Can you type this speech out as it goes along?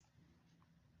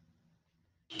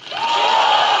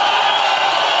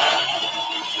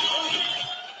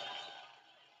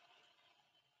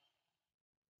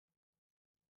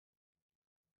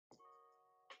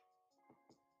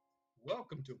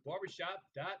to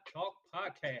Barbershop.Talk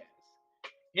podcast.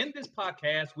 In this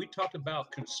podcast, we talk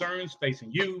about concerns facing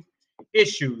you,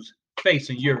 issues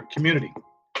facing your community.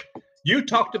 You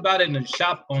talked about it in the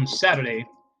shop on Saturday,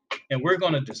 and we're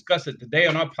going to discuss it today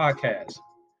on our podcast.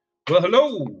 Well,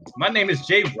 hello, my name is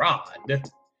Jay Rod,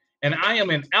 and I am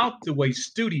in Out the Way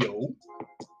Studio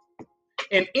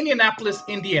in Indianapolis,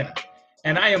 Indiana.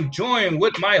 And I am joined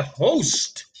with my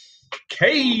host,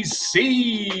 KC.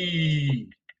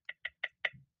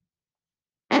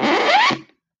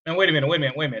 Now, wait a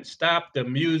minute. Stop the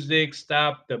music,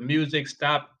 stop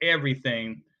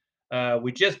everything.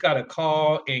 We just got a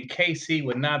call, and KC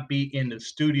would not be in the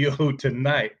studio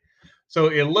tonight. So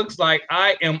it looks like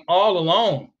I am all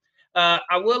alone.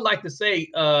 I would like to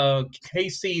say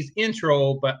KC's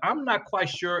intro, but I'm not quite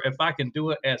sure if I can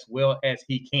do it as well as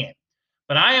he can.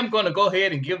 But I am going to go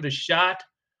ahead and give it a shot.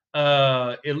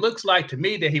 It looks like to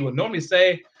me that he would normally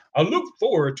say, I look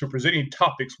forward to presenting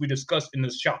topics we discuss in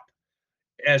this shop,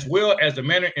 as well as the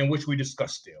manner in which we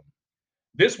discuss them.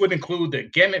 This would include the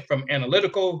gamut from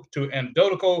analytical to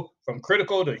anecdotal, from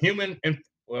critical to human. And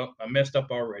well, I messed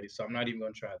up already, so I'm not even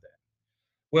going to try that.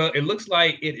 Well, it looks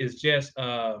like it is just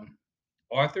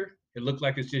Arthur. It looks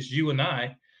like it's just you and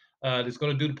I that's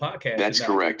going to do the podcast. That's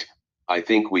tonight. Correct. I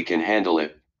think we can handle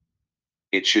it.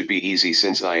 It should be easy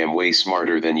since I am way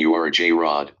smarter than you are,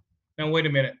 J-Rod. Now, wait a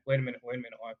minute,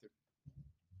 Arthur.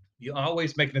 You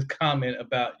always make this comment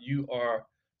about you are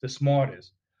the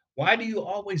smartest. Why do you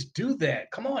always do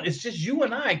that? Come on, it's just you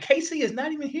and I. Casey is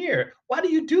not even here. Why do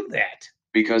you do that?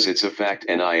 Because it's a fact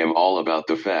and I am all about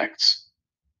the facts.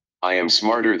 I am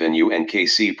smarter than you and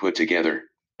KC put together.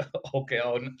 Okay,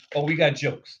 we got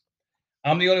jokes.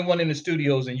 I'm the only one in the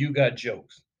studios and you got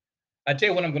jokes. I tell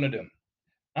you what I'm going to do.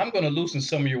 I'm going to loosen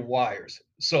some of your wires.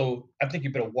 So I think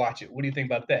you better watch it. What do you think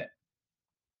about that?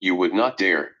 You would not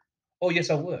dare. Oh, yes,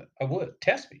 I would.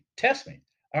 Test me.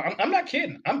 I'm not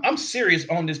kidding. I'm serious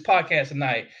on this podcast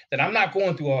tonight that I'm not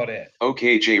going through all that.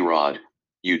 Okay, J-Rod,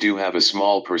 you do have a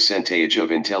small percentage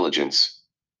of intelligence.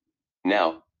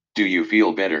 Now, do you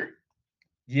feel better?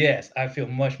 Yes, I feel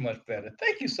much, much better.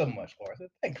 Thank you so much, Arthur.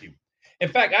 Thank you. In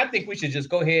fact, I think we should just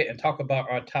go ahead and talk about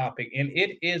our topic. And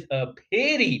it is a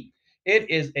pity. It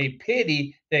is a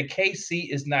pity that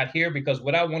KC is not here because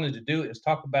what I wanted to do is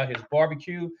talk about his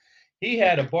barbecue. He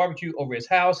had a barbecue over his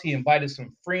house. He invited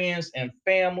some friends and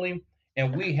family,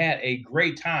 and we had a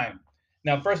great time.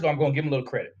 Now, first of all, I'm going to give him a little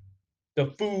credit.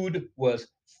 The food was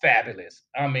fabulous.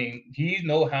 I mean, he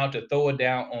know how to throw it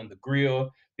down on the grill.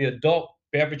 The adult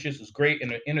beverages was great, and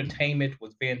the entertainment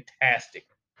was fantastic.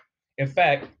 In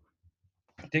fact,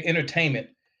 the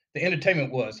entertainment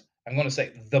was, I'm going to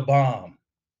say, the bomb.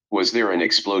 Was there an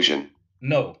explosion?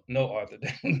 No, Arthur.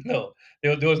 No,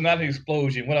 there was not an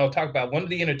explosion. When I was talking about, one of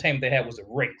the entertainment they had was a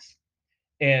race.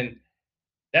 And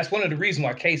that's one of the reasons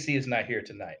why KC is not here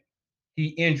tonight. He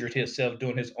injured himself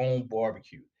doing his own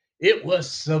barbecue. It was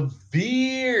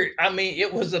severe. I mean,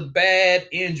 it was a bad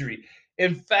injury.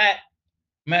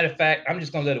 Matter of fact, I'm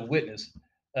just going to let a witness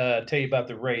tell you about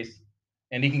the race,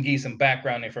 and he can give you some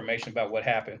background information about what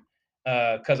happened.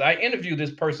 Because I interviewed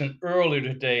this person earlier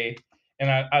today, and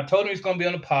I told him he's going to be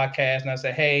on the podcast, and I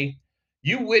said, hey,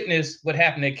 you witnessed what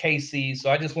happened at KC,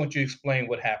 so I just want you to explain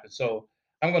what happened. So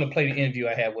I'm going to play the interview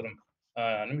I had with him.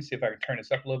 Let me see if I can turn this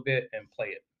up a little bit and play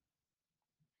it.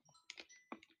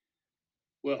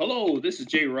 Well, hello, this is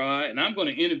J. Rod, and I'm going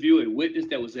to interview a witness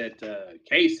that was at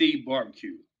KC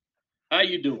Barbecue. How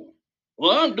you doing?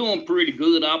 Well, I'm doing pretty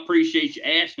good. I appreciate you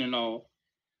asking and all.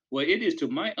 Well, it is to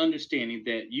my understanding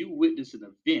that you witnessed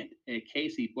an event at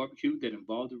KC Barbecue that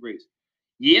involved a race.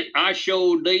 Yep, I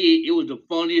sure did. It was the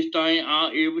funniest thing I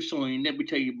ever seen. Let me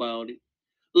tell you about it.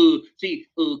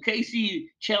 KC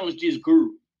challenged this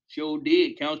girl. Sure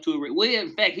did. Challenged to a race. Well,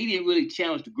 in fact, he didn't really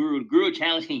challenge the girl. The girl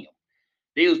challenged him.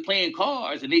 They was playing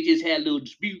cards, and they just had a little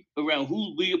dispute around who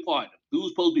would be a partner. Who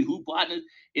was supposed to be who partner.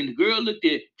 And the girl looked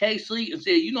at KC and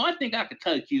said, I think I could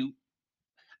touch you.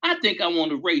 I think I want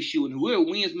to race you, and whoever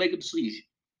wins, make a decision.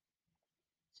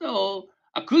 So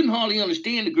I couldn't hardly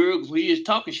understand the girl because when she was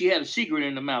talking, she had a cigarette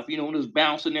in her mouth. When it was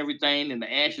bouncing and everything, and the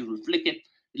ashes was flicking.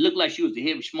 It looked like she was a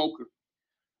heavy smoker.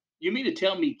 You mean to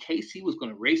tell me Casey was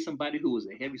going to race somebody who was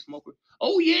a heavy smoker?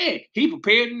 Oh, yeah. He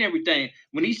prepared and everything.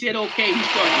 When he said, okay, he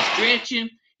started stretching.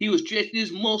 He was stretching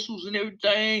his muscles and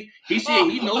everything. He said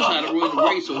he knows how to run the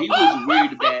race, so he wasn't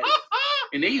worried about it.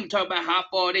 And they even talked about how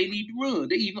far they need to run.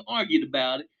 They even argued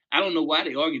about it. I don't know why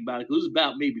they argued about it, because it was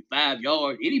about maybe 5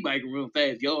 yards. Anybody can run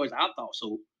 5 yards. I thought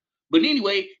so. But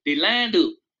anyway, they lined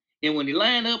up. And when he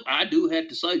lined up, I do have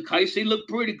to say, Casey looked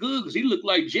pretty good because he looked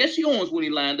like Jesse Owens when he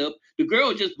lined up. The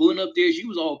girl just went up there. She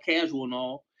was all casual and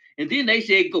all. And then they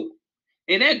said, go.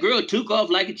 And that girl took off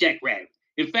like a jackrabbit.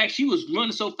 In fact, she was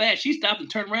running so fast, she stopped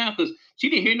and turned around because she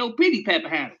didn't hear no pity pat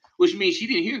behind her, which means she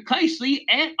didn't hear Casey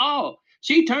at all.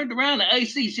 She turned around to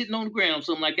AC sitting on the ground,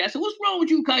 something like that. I said, "What's wrong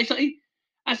with you, Casey?"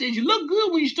 I said, "You look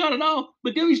good when you started off,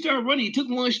 but then you started running. You took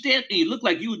one step and you looked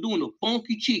like you were doing a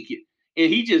funky chicken." And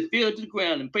he just fell to the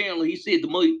ground. And apparently, he said to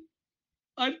me,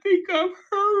 "I think I'm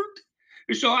hurt."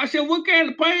 And so I said, "What kind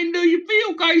of pain do you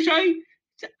feel, Casey?"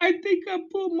 "I think I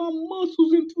pulled my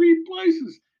muscles in 3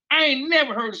 places." I ain't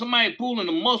never heard of somebody pulling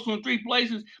a muscle in 3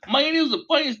 places. Man, it was the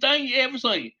funniest thing you ever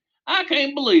seen. I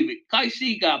can't believe it.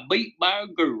 KC got beat by a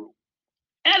girl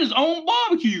at his own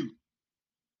barbecue.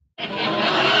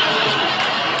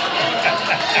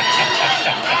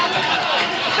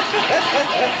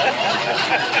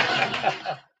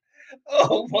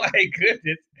 Oh my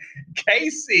goodness.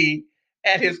 KC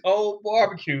at his own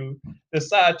barbecue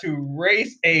decided to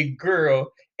race a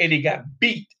girl and he got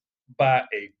beat by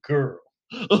a girl.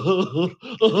 Man,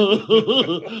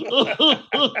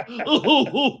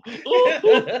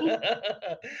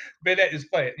 that is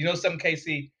funny. You know something,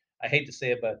 KC? I hate to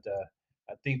say it, but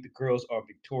I think the girls are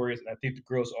victorious, and I think the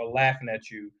girls are laughing at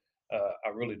you. I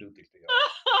really do think they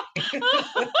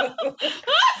are.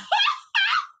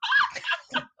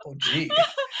 Oh, gee.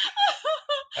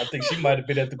 I think she might have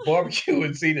been at the barbecue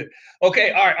and seen it.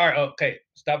 Okay, all right, okay.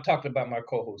 Stop talking about my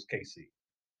co-host, KC.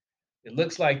 It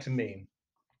looks like to me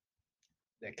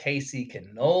that KC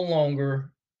can no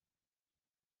longer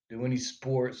do any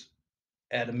sports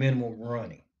at a minimum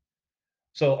running.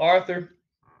 So, Arthur,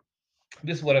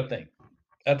 this is what I think.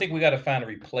 I think we got to find a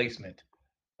replacement.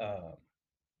 Uh,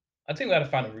 I think we got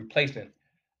to find a replacement,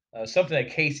 something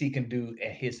that KC can do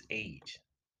at his age.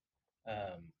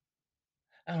 Um,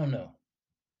 I don't know.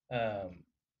 Um,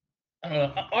 I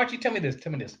don't know. Archie, tell me this.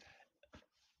 Tell me this.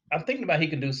 I'm thinking about he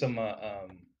can do some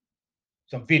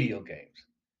video games,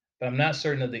 but I'm not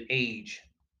certain of the age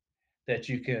that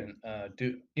you can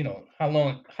do. You know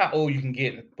how old you can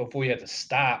get before you have to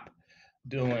stop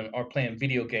doing or playing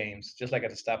video games, just like I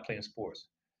had to stop playing sports.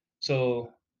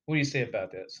 So, what do you say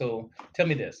about that? So, tell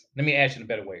me this. Let me ask you in a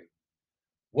better way.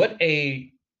 What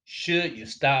age should you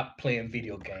stop playing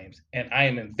video games? And I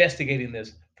am investigating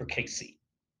this for KC.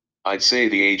 I'd say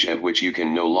the age at which you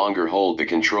can no longer hold the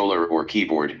controller or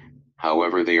keyboard.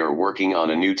 However, they are working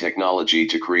on a new technology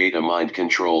to create a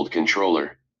mind-controlled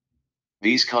controller.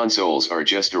 These consoles are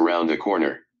just around the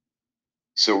corner.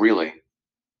 So really,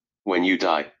 when you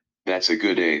die, that's a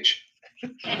good age.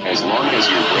 As long as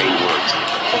your brain works.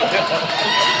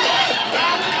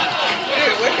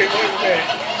 Wait a minute.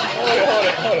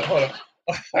 Hold on.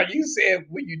 Are you saying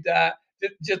when you die?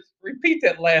 Just repeat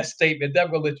that last statement. I'm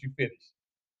gonna let you finish.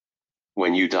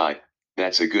 When you die,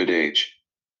 that's a good age.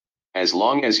 As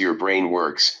long as your brain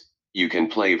works, you can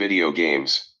play video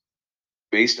games.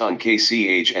 Based on KC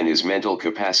age and his mental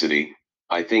capacity,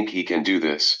 I think he can do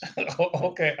this.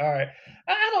 Okay, all right.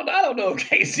 I don't know if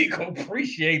KC can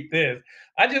appreciate this.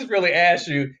 I just really asked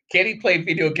you, can he play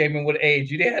video gaming with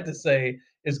age? You didn't have to say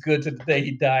it's good to the day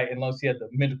he died unless he had the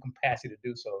mental capacity to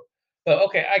do so. But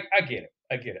okay, I get it.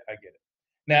 I get it.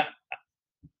 Now,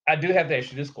 I do have to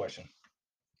ask you this question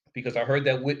because I heard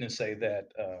that witness say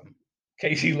that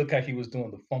KC looked like he was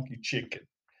doing the funky chicken.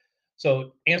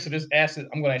 So answer this.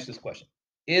 I'm going to ask this question: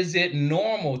 is it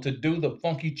normal to do the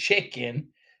funky chicken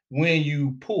when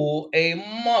you pull a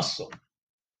muscle?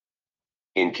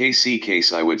 In KC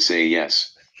case, I would say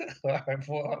yes. All right,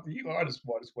 well, you are the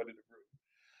smartest one in the room.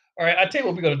 All right, I tell you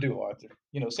what we're going to do, Arthur.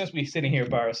 You know, since we're sitting here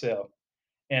by ourselves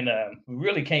and we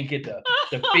really can't get the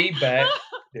feedback.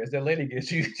 There's that lady again.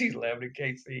 She's laughing at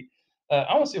KC.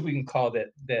 I want to see if we can call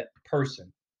that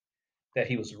person that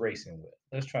he was racing with.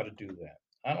 Let's try to do that.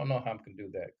 I don't know how I can do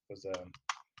that because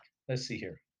let's see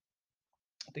here.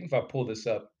 I think if I pull this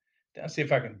up, let's see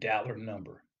if I can dial her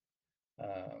number.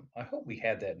 I hope we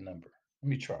had that number. Let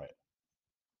me try it.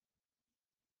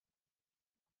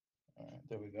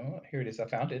 There we go. Here it is. I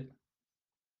found it.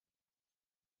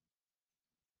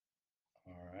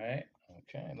 All right.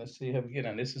 Okay. Let's see how we get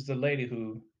on. This is the lady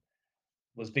who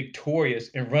was victorious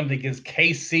in running against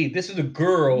KC. This is a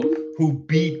girl who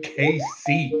beat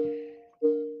KC.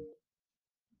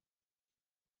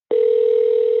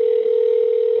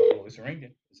 Oh, it's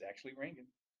ringing. It's actually ringing.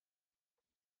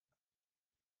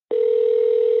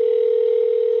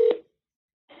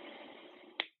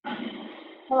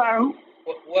 Hello.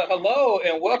 Well, hello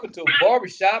and welcome to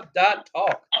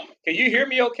Barbershop.talk. Can you hear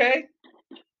me okay?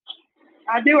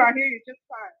 I do. I hear you just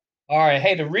fine. All right.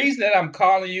 Hey, the reason that I'm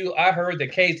calling you, I heard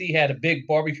that KC had a big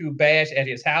barbecue bash at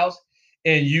his house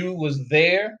and you was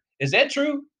there. Is that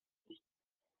true?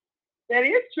 That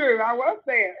is true. I was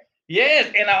there.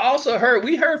 Yes, and I also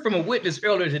we heard from a witness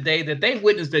earlier today that they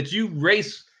witnessed that you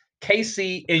raced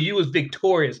KC and you was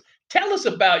victorious. Tell us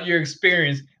about your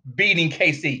experience beating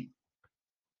KC.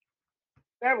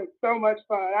 That was so much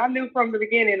fun. I knew from the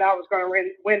beginning I was going to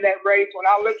win that race when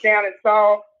I looked down and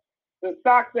saw the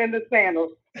socks and the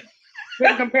sandals.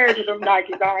 Couldn't compare to them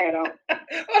Nikes I had on.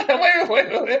 Wait.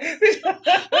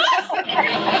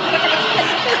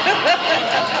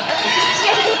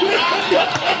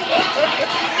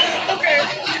 Okay,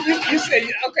 you said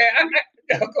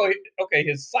okay.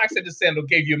 His socks and the sandal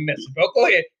gave you a message. Oh, go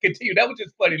ahead, continue. That was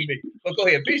just funny to me. But go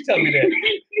ahead, please tell me that.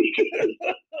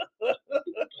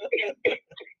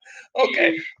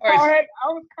 Okay, all right. I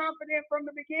was confident from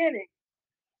the beginning.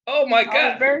 Oh my God! I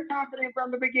was very confident from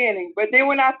the beginning. But then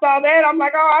when I saw that, I'm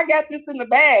like, oh, I got this in the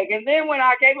bag. And then when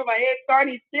I gave him a head start,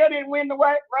 he still didn't win the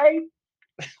race.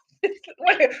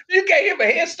 You gave him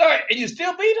a head start and you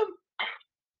still beat him?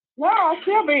 No, I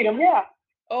still beat him, yeah.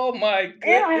 Oh my God.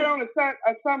 And I had on a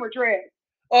summer dress.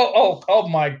 Oh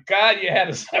my God, you had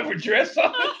a summer dress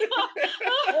on.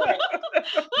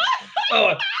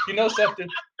 Oh, you know something?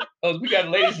 Oh, we got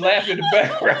ladies laughing in the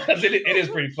background. It is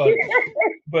pretty funny.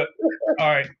 But all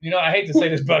right, I hate to say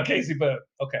this about Casey, but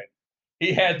okay.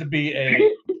 He had to be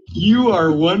a You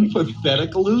are one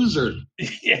pathetic loser.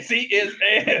 Yes, he is.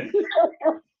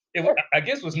 And I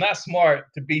guess was not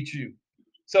smart to beat you.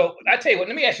 So I tell you what,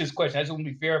 let me ask you this question. I just want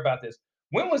to be fair about this.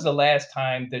 When was the last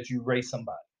time that you raced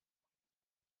somebody?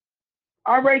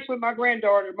 I race with my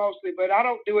granddaughter mostly, but I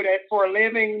don't do it for a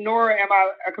living, nor am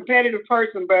I a competitive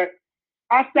person, but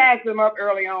I sized them up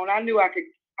early on. I knew I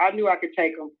could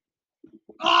take them.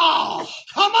 Oh,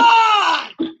 come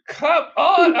on! Come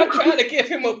on. I'm trying to give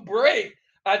him a break.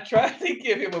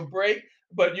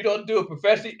 But you don't do it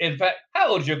professionally. In fact, how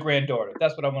old is your granddaughter?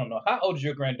 That's what I want to know. How old is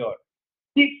your granddaughter?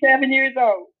 She's 7 years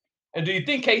old. And do you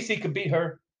think Casey could beat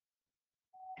her?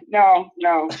 No.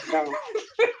 Oh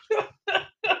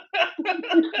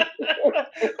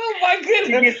my goodness!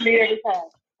 She gets me every time.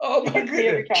 Oh my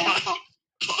goodness!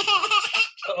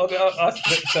 Okay, I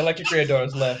sound like your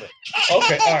granddaughter's laughing.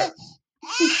 Okay, all right.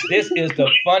 This is the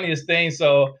funniest thing.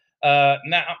 So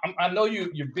now I know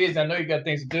you're busy. I know you got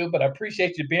things to do, but I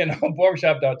appreciate you being on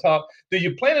Barbershop Talk. Do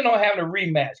you plan on having a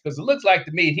rematch? Because it looks like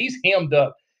to me he's hemmed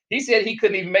up. He said he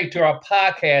couldn't even make it to our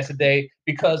podcast today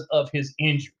because of his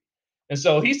injury. And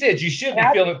so he said you should be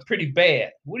feeling pretty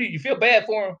bad. What do you feel bad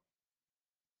for him?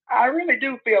 I really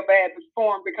do feel bad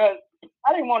for him because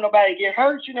I didn't want nobody to get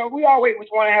hurt. We always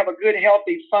want to have a good,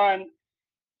 healthy, fun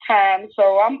time.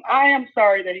 So I am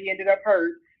sorry that he ended up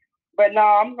hurt. But no,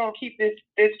 I'm gonna keep this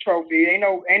trophy. Ain't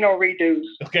no redos.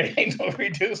 Okay, ain't no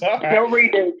redos. All right. No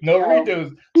redos. No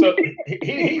redos. So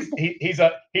he's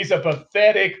a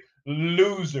pathetic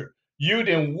loser. You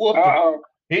didn't whoop him.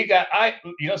 He got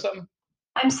you know something?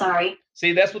 I'm sorry.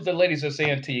 See, that's what the ladies are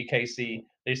saying to you, KC.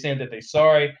 They're saying that they're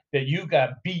sorry that you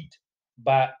got beat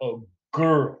by a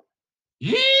girl.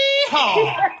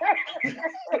 Yeehaw!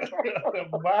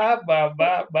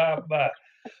 Bye.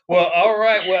 Well, all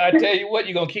right. Well, I tell you what,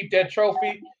 you're going to keep that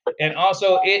trophy. And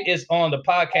also, it is on the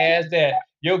podcast that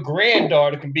your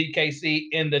granddaughter can beat KC.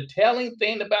 And the telling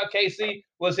thing about KC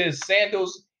was his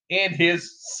sandals and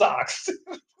his socks.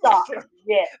 Socks,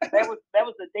 yeah. That was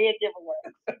a dead giveaway.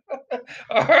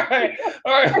 All right.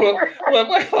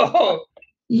 Well,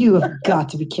 you have got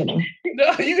to be kidding.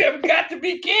 No, you have got to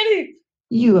be kidding.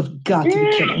 You have got to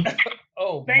be kidding.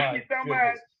 Oh, thank you so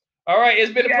much. All right,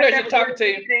 it's been a pleasure talking to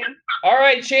you. All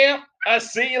right, champ. I'll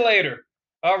see you later.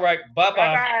 All right,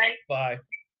 bye-bye. Bye.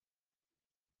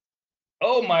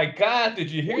 Oh my God,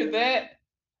 did you hear that?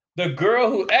 The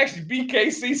girl who actually beat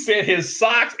KC said his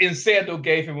socks and sandal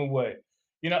gave him away.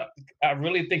 I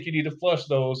really think you need to flush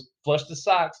those. Flush the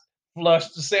socks, flush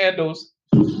the sandals.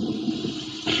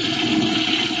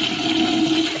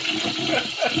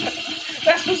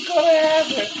 That's what's gonna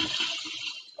happen.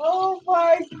 Oh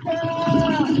my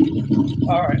God!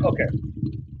 All right, okay,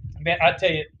 man. I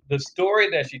tell you, the story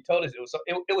that she told us, it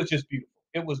was just beautiful.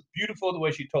 It was beautiful the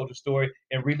way she told the story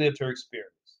and relived her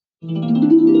experience.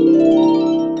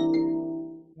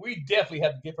 We definitely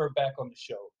have to get her back on the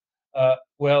show.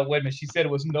 Well, wait a minute. She said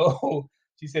it was no.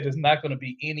 She said it's not going to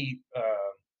be any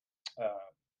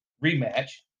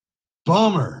rematch.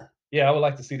 Bummer. Yeah, I would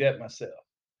like to see that myself.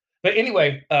 But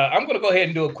anyway, I'm going to go ahead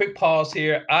and do a quick pause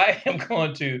here. I am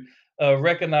going to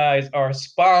recognize our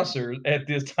sponsors at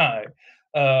this time.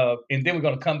 And then we're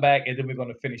going to come back and then we're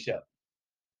going to finish up.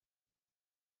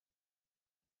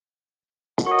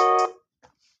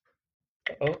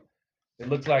 Oh, it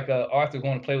looks like Arthur's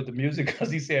going to play with the music because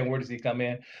he's saying, where does he come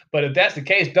in? But if that's the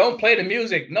case, don't play the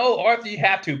music. No, Arthur, you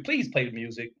have to. Please play the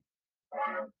music.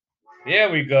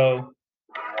 There we go.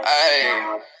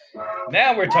 Hey,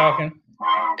 Now we're talking.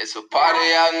 it's a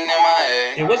party out in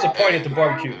MIA. It was a party at the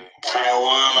barbecue.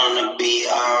 Taiwan on the beat,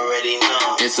 I already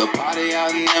know. It's a party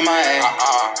out in MIA.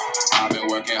 I've been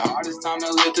working hard, it's time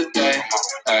to live today.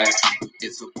 Hey,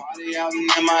 it's a party out in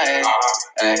MIA.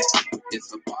 Hey,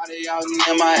 it's a party out in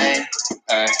MIA.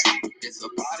 Hey, it's a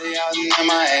party out in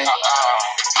MIA.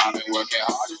 I've been working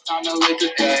hard, it's time to live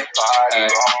today. Hey,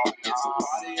 it's a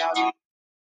party out in.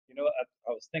 You know,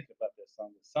 I was thinking about this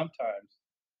song. Sometimes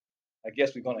I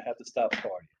guess we're gonna have to stop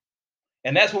partying.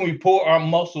 And that's when we pull our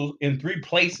muscles in 3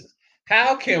 places.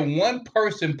 How can one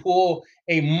person pull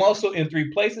a muscle in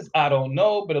 3 places? I don't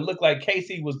know, but it looked like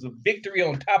Casey was the victory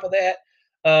on top of that.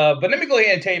 But let me go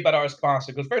ahead and tell you about our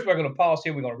sponsor, because first we're going to pause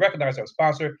here. We're going to recognize our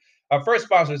sponsor. Our first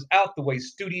sponsor is Out the Way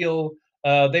Studio.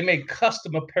 They make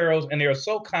custom apparels, and they are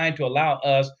so kind to allow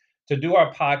us to do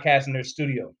our podcast in their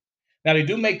studio. Now, they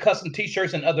do make custom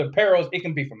t-shirts and other apparels. It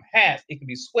can be from hats, it can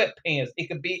be sweatpants, it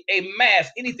can be a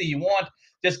mask, anything you want.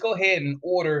 Just go ahead and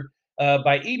order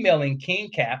by emailing King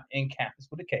Cap, and Cap is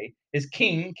with a K. It's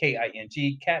King,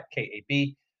 K-I-N-G, Cap,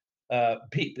 K-A-B,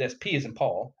 P, that's P as in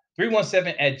Paul,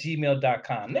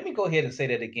 317@gmail.com. Let me go ahead and say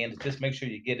that again to just make sure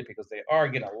you get it, because they are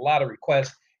getting a lot of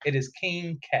requests. It is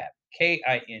King Cap,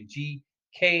 K-I-N-G,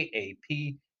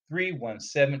 K-A-P,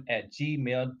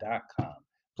 317@gmail.com.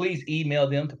 Please email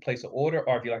them to place an order,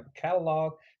 or if you like a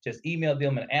catalog, just email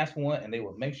them and ask for one, and they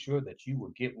will make sure that you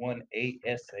will get one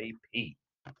ASAP.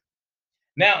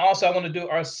 Now, also, I want to do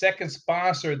our second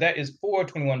sponsor. That is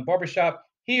 421 Barbershop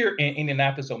here in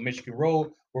Indianapolis on Michigan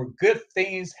Road, where good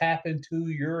things happen to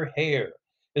your hair.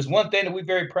 There's one thing that we're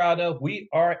very proud of. We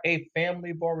are a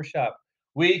family barbershop.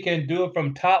 We can do it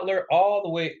from toddler all the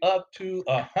way up to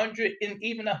 100 and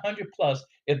even 100 plus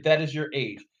if that is your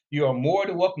age. You are more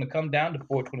than welcome to come down to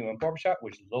 421 Barbershop,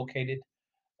 which is located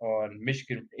on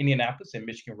Indianapolis and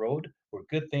Michigan Road, where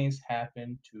good things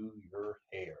happen to your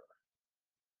hair.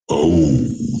 Oh,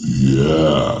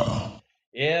 yeah.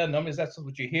 Yeah, normally that's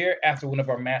what you hear after one of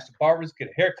our master barbers get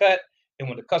a haircut. And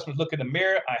when the customers look in the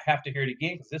mirror, I have to hear it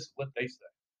again because this is what they say.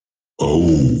 Oh,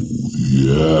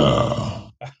 yeah.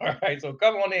 All right, so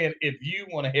come on in if you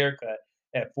want a haircut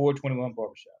at 421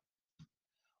 Barbershop.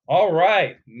 All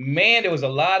right, man, there was a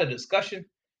lot of discussion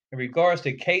in regards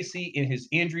to Casey and his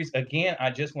injuries. Again, I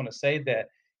just want to say that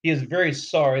he is very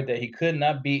sorry that he could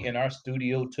not be in our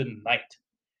studio tonight.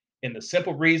 In the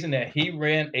simple reason that he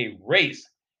ran a race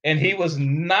and he was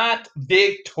not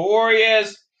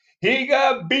victorious. He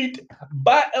got beat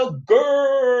by a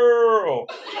girl.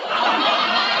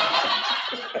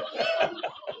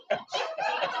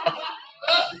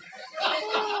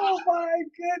 Oh my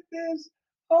goodness.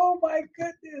 Oh my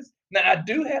goodness. Now, I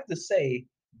do have to say,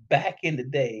 back in the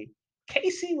day,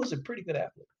 Casey was a pretty good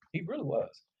athlete. He really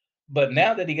was. But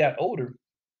now that he got older,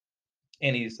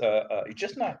 and he's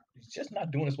just not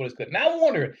doing as well as good. Now I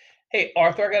wonder, hey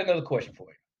Arthur, I got another question for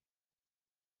you.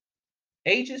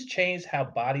 Ages change how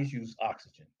bodies use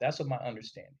oxygen. That's what my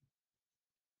understanding.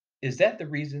 Is that the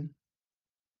reason,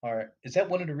 or is that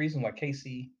one of the reasons why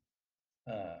Casey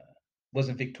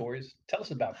wasn't victorious? Tell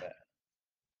us about that.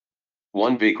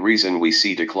 One big reason we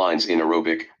see declines in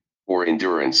aerobic, or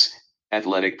endurance,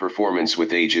 athletic performance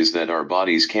with age is that our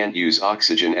bodies can't use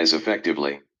oxygen as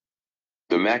effectively.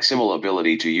 The maximal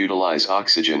ability to utilize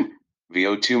oxygen,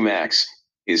 VO2 max,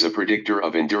 is a predictor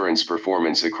of endurance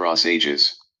performance across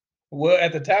ages. Well,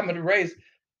 at the time of the race,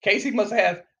 Casey must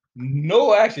have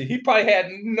no oxygen. He probably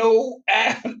had no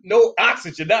oxygen, no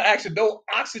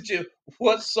oxygen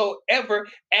whatsoever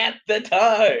at the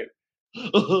time.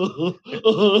 That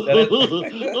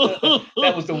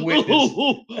was the witness.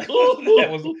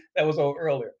 that was over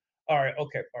earlier. All right,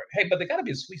 okay, all right. Hey, but there got to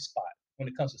be a sweet spot when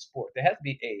it comes to sport. There has to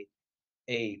be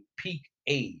a peak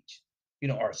age,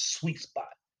 or a sweet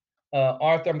spot.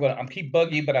 Arthur, I'm keep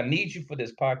bugging you, but I need you for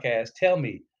this podcast. Tell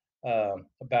me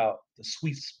about the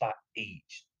sweet spot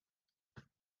age.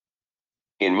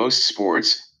 In most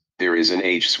sports, there is an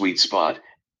age sweet spot,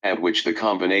 at which the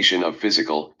combination of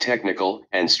physical, technical,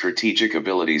 and strategic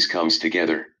abilities comes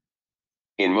together.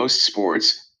 In most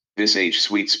sports, this age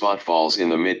sweet spot falls in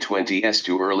the mid-20s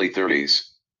to early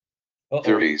 30s. Uh-oh.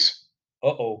 30s.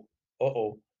 Uh-oh.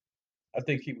 Uh-oh. I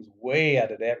think he was way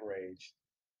out of that range.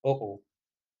 Uh-oh.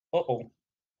 Uh-oh.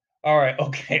 All right.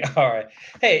 Okay. All right.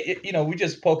 Hey, we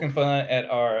just poking fun at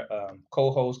our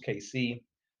co-host, KC.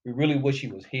 We really wish he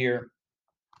was here.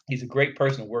 He's a great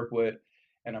person to work with,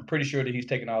 and I'm pretty sure that he's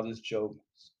taking all this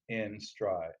jokes in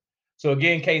stride. So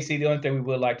again, Casey, the only thing we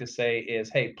would like to say is,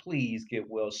 hey, please get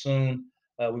well soon.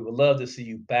 We would love to see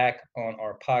you back on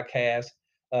our podcast.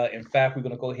 In fact, we're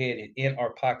going to go ahead and end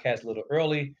our podcast a little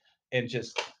early and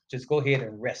just just go ahead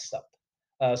and rest up.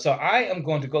 So I am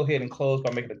going to go ahead and close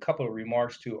by making a couple of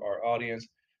remarks to our audience.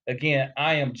 Again,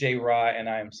 I am Jay Rye, and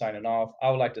I am signing off. I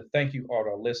would like to thank you, all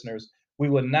our listeners. We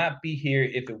would not be here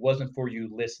if it wasn't for you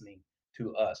listening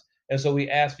to us. And so we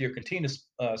ask for your continued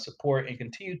support and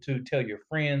continue to tell your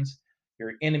friends,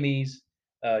 your enemies,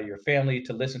 your family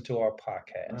to listen to our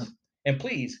podcast. And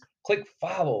please click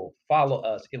follow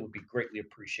us. It would be greatly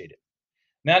appreciated.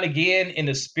 Now and again, in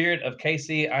the spirit of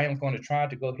Casey, I am going to try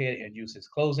to go ahead and use his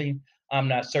closing. I'm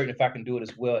not certain if I can do it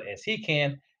as well as he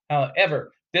can.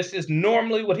 However, this is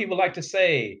normally what he would like to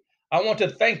say. I want to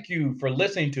thank you for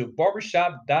listening to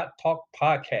Barbershop.Talk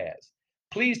podcast.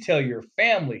 Please tell your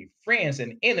family, friends,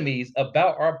 and enemies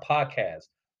about our podcast,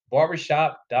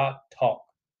 Barbershop.Talk.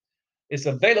 It's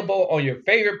available on your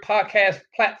favorite podcast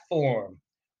platform.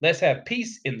 Let's have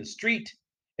peace in the street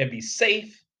and be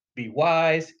safe, be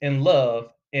wise, and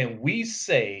love. And we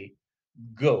say,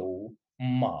 go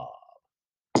mob.